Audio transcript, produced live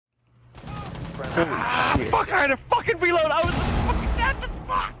Holy shit. Fuck, I had a fucking reload. I was fucking dead as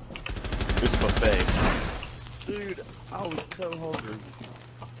fuck. It's buffet. Dude, I was so hungry.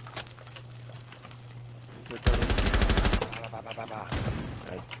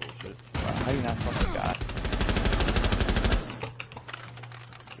 That's bullshit. How you not fucking die?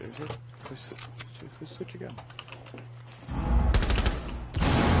 There's it. Switch again.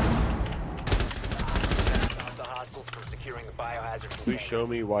 Please show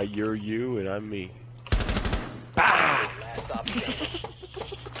me why you're you and I'm me. Ah!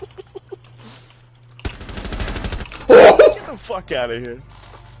 Get the fuck out of here.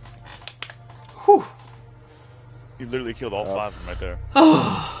 Whew. You literally killed all 5 of them right there.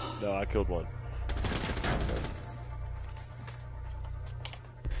 No, I killed one.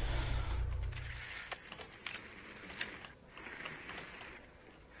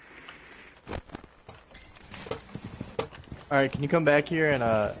 Alright, can you come back here and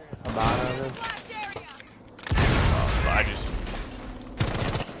Habana this? I just...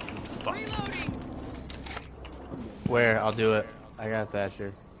 Fuck. Where? I'll do it. I got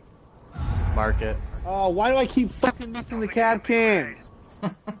Thatcher. Mark it. Oh, why do I keep fucking missing the cab cans? I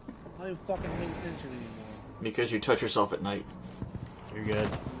don't even fucking pay attention anymore. Because you touch yourself at night. You're good.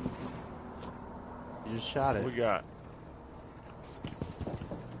 You just shot it. What we got?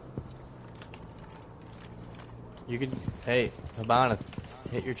 You can... Hey, Habana,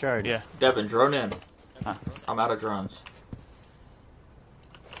 hit your charge. Yeah. Devin, drone in. Huh. I'm out of drones.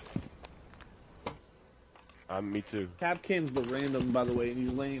 Me too. Cab cans look random, by the way, and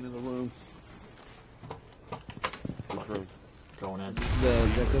he's laying in the room. Which room? Going in. The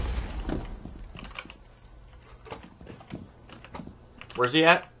executive. Where's he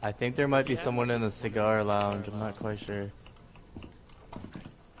at? I think there might be someone in the cigar lounge. I'm not quite sure.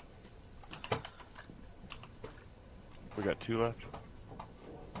 We got 2 left.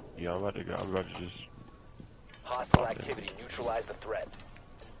 Yeah, I'm about to go. I'm about to just... Hostile activity. Neutralize the threat.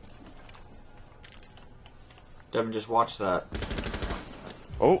 Devin, just watch that.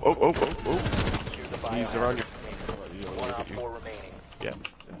 Oh. Secure the He's around your... One op 4 remaining. Yeah,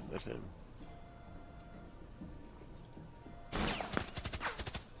 that's him.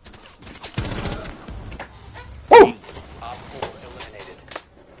 Op 4 eliminated.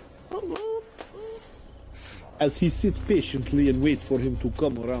 As he sits patiently and waits for him to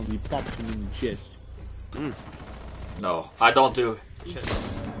come around, he pops him in the chest. No, I don't do.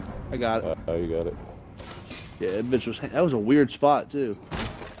 I got it. Oh, you got it. Yeah, that bitch was. That was a weird spot too.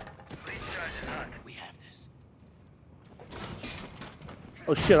 We have this.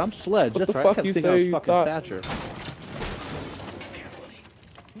 Oh shit, I'm Sledge. That's the right. I fuck kept you thinking I say was you fucking thought? Thatcher.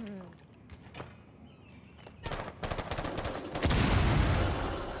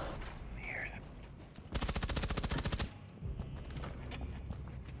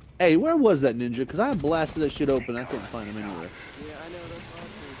 Hey, where was that ninja? Because I blasted that shit open. I couldn't find him anywhere. Yeah, I know, that's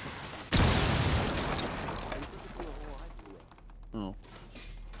Oh.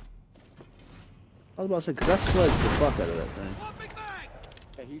 I was about to say, because I sledged the fuck out of that thing.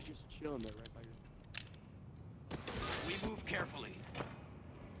 Yeah, he's just chilling there right by your... We move carefully.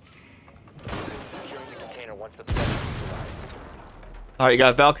 Securing the container once the threat is neutralized. Alright, you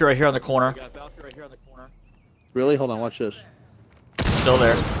got Valkyrie right here on the corner. Really? Hold on, watch this. Still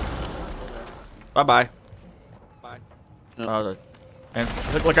there. Bye-bye. Bye. And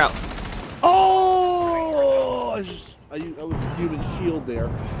look out. Oh! I was viewing shield there.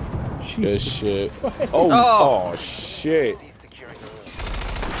 Good Jesus shit. Christ. Oh shit. Securing the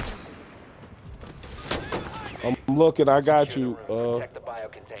room. I'm looking. I got you. Protect the bio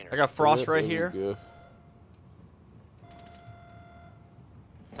container. I got Frost right really here. good.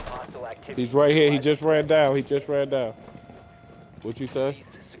 Hostile activity. He's right here. He just ran down. What you say?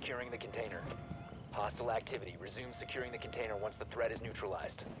 Securing the container. Hostile activity. Resume securing the container once the threat is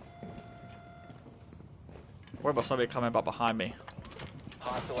neutralized. What about somebody coming up behind me?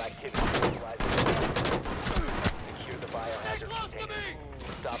 Hostile activity. Neutralize the container. Secure the biohazard container.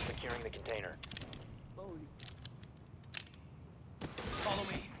 Stop securing the container. Follow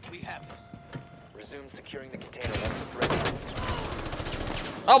me. We have this. Resume securing the container once the threat is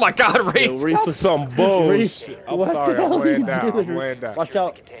neutralized. Oh my god, Reef! Reef For some bullshit. I'm What sorry. the hell I'm are you laying down. doing? I'm laying down. Watch Secure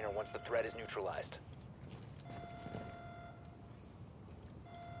out. the container once the threat is neutralized.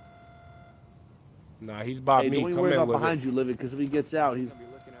 Nah, he's by Hey, me. don't even Come worry in about with behind it. you, Livid, because if he gets out, he's... Gonna be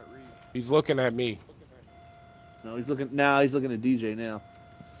looking at Reed. He's looking at me. No, he's looking... Now he's looking at DJ now.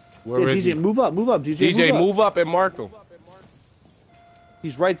 Where Yeah, is DJ, he? move up, DJ. DJ, move up and mark him.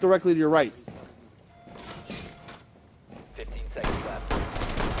 He's right directly to your right. 15 seconds left.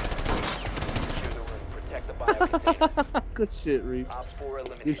 Secure the room. Protect the bio biocontainer. Good shit, Reef. Op 4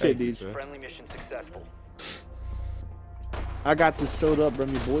 eliminated. Good shit, DJ. Friendly mission successful. I got this sewed up,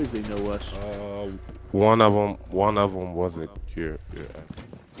 bring me boys, they know us. One of them wasn't here. Yeah.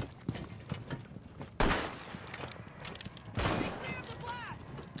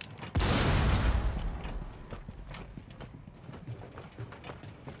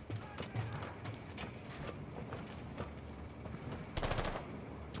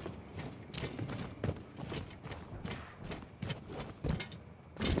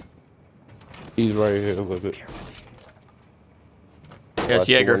 He's right here, look at. Yes,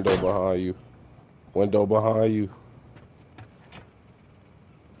 Jager. Window behind you. Window behind you.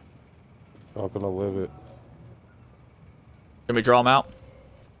 Not gonna live it. Can we draw him out?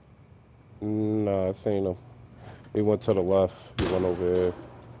 Nah, I seen him. He went to the left. He went over here.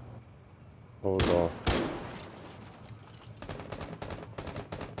 Hold on.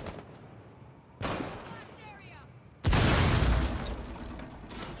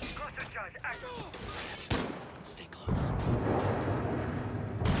 Stay close.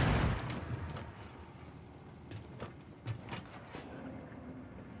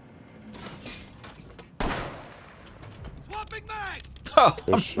 Swapping mags. Oh.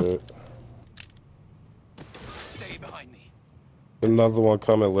 Good shit. Stay behind me. Another one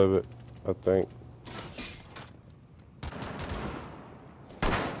coming, live it, I think.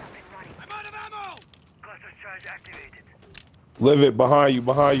 I'm out of ammo. Cluster charge activated. Live it behind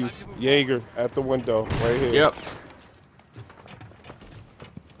you, Jaeger at the window, right here. Yep.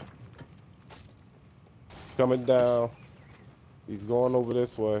 Coming down. He's going over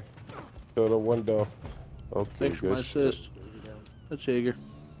this way to the window. Okay, Thanks for good my shit. assist. That's Jager.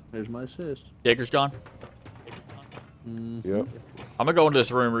 There's my assist. Jager's gone. Yep. I'm gonna go into this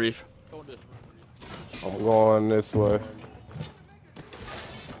room, Reef. I'm going this way.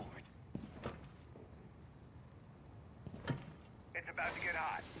 It's about to get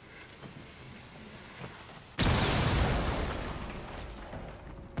hot.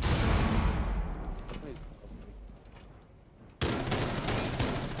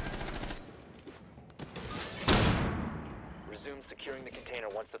 Resume securing the container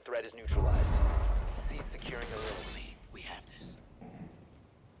once the threat is neutralized. Cease securing the room. We have this.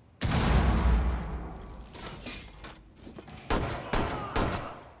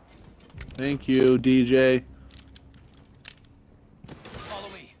 Thank you, DJ. Follow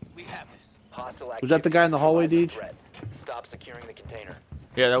me. We have this. Hostile Was that the guy in the hallway, activity Deej? threat. Stop securing the container.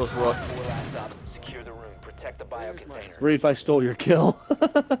 Yeah, that was what. 4 last stops. Secure the room. Protect the biocontainer. Reef, I stole your kill.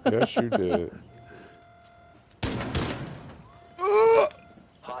 Yes, you did.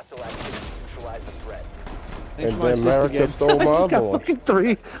 Hostile activity. Neutralize the threat. Thanks And for my then assist America again. stole my I just got other one. fucking 3.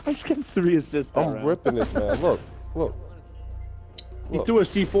 I just got 3 assists that I'm round. ripping this man. Look, look. He threw a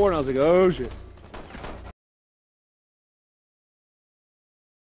C4 and I was like, oh shit.